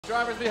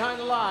Drivers behind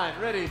the line.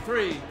 Ready,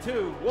 3,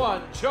 2,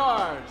 1,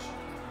 charge.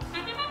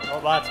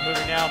 Robots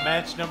moving now,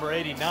 match number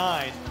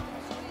 89.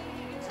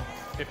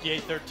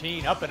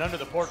 58-13, up and under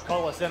the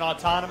portcullis in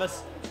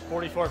autonomous.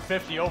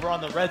 44-50 over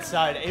on the red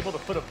side, able to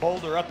put a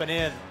boulder up and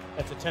in.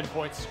 That's a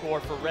 10-point score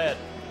for red.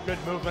 Good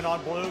movement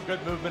on blue,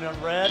 good movement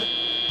on red.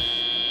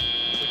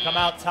 We come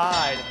out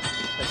tied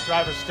as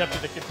drivers step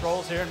to the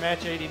controls here in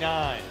match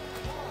 89.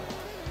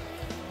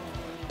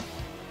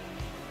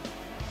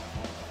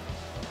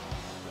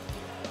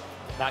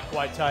 Not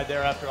quite tied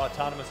there after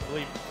autonomous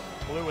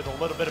blue with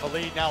a little bit of a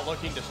lead, now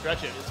looking to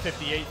stretch it. It's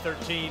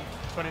 58-13,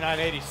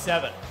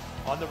 29-87.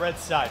 On the red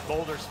side,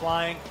 boulders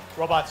flying,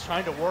 robots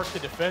trying to work the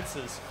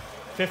defenses.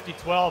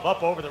 50-12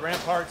 up over the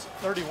ramparts,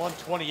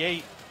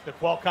 31-28. The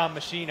Qualcomm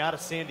machine out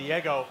of San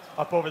Diego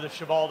up over the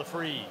Cheval de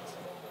Frise.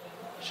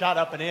 Shot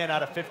up and in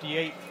out of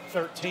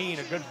 58-13.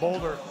 A good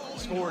boulder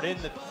scored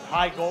in the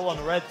high goal on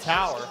the red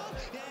tower.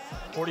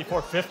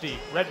 44-50,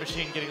 red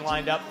machine getting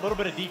lined up. A little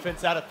bit of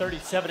defense out of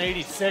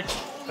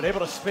 37-86, but able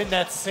to spin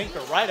that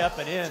sinker right up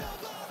and in.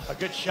 A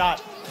good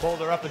shot,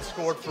 boulder up and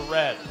scored for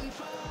red.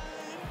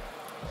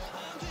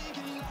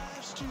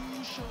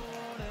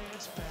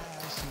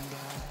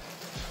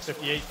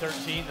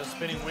 58-13, the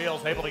spinning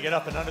wheels able to get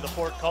up and under the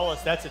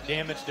portcullis. That's a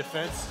damaged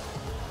defense.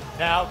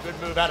 Now, good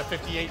move out of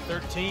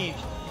 58-13.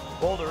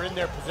 Boulder in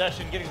their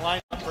possession, getting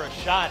lined up for a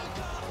shot.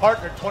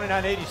 Partner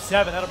 29-87,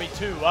 that'll be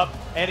 2 up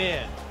and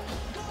in.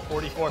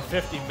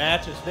 44-50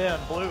 matches them.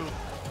 Blue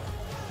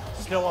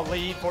still a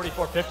lead.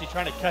 44-50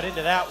 trying to cut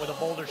into that with a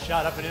boulder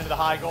shot up and into the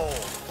high goal.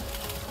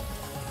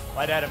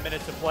 Right at a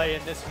minute to play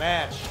in this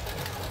match.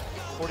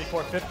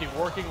 44-50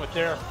 working with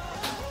their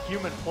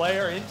human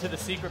player into the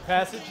secret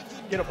passage.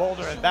 Get a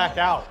boulder and back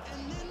out.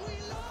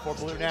 For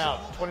blue now,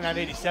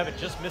 29-87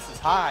 just misses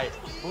high.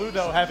 Blue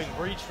though having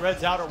breached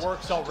red's outer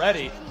works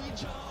already.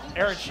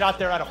 Aaron shot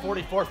there out of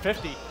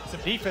 44-50. Some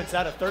defense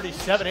out of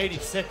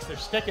 37-86. They're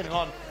sticking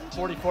on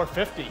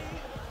 44-50.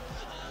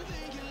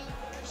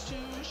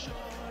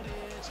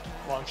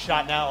 Long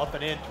shot now up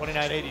and in,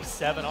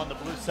 29-87 on the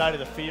blue side of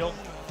the field.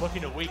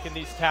 Looking to weaken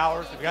these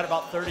towers. We've got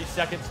about 30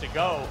 seconds to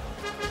go.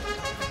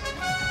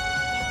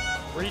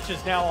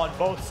 Breaches now on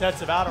both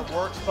sets of outer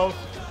works. Both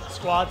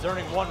squads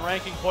earning 1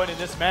 ranking point in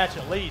this match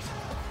at least.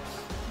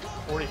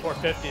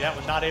 44-50, that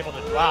was not able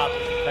to drop.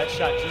 That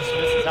shot just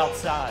misses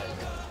outside.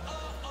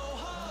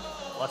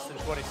 Less than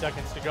 20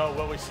 seconds to go.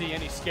 Will we see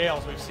any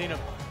scales? We've seen them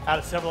out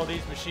of several of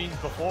these machines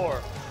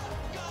before.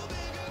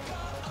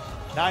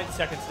 9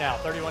 seconds now,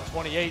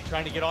 31-28,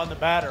 trying to get on the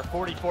batter.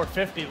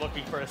 44-50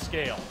 looking for a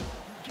scale.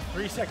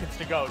 3 seconds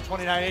to go,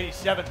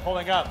 29-87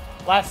 pulling up.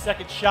 Last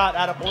second shot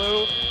out of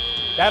blue.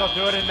 That'll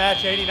do it in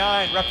match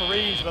 89.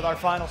 Referees with our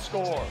final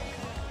score.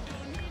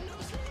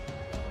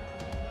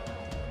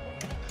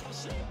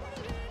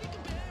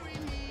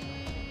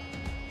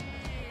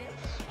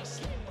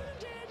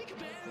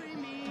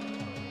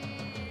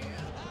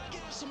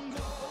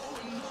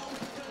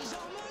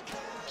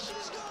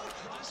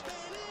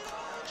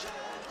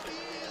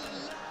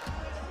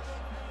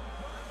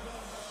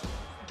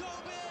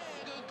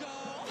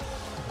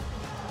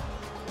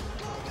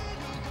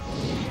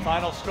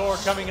 Final score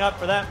coming up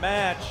for that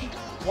match.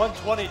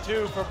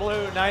 122 for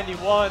blue,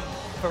 91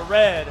 for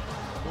red.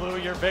 Blue,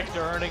 your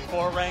victor, earning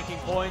 4 ranking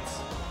points.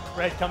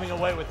 Red coming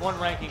away with 1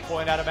 ranking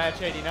point out of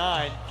match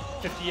 89.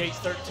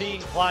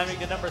 58-13, climbing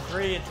to number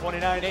 3 and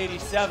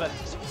 29-87.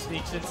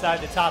 Sneaks inside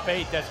the top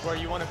 8. That's where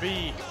you want to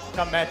be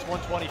come match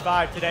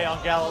 125 today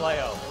on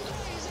Galileo.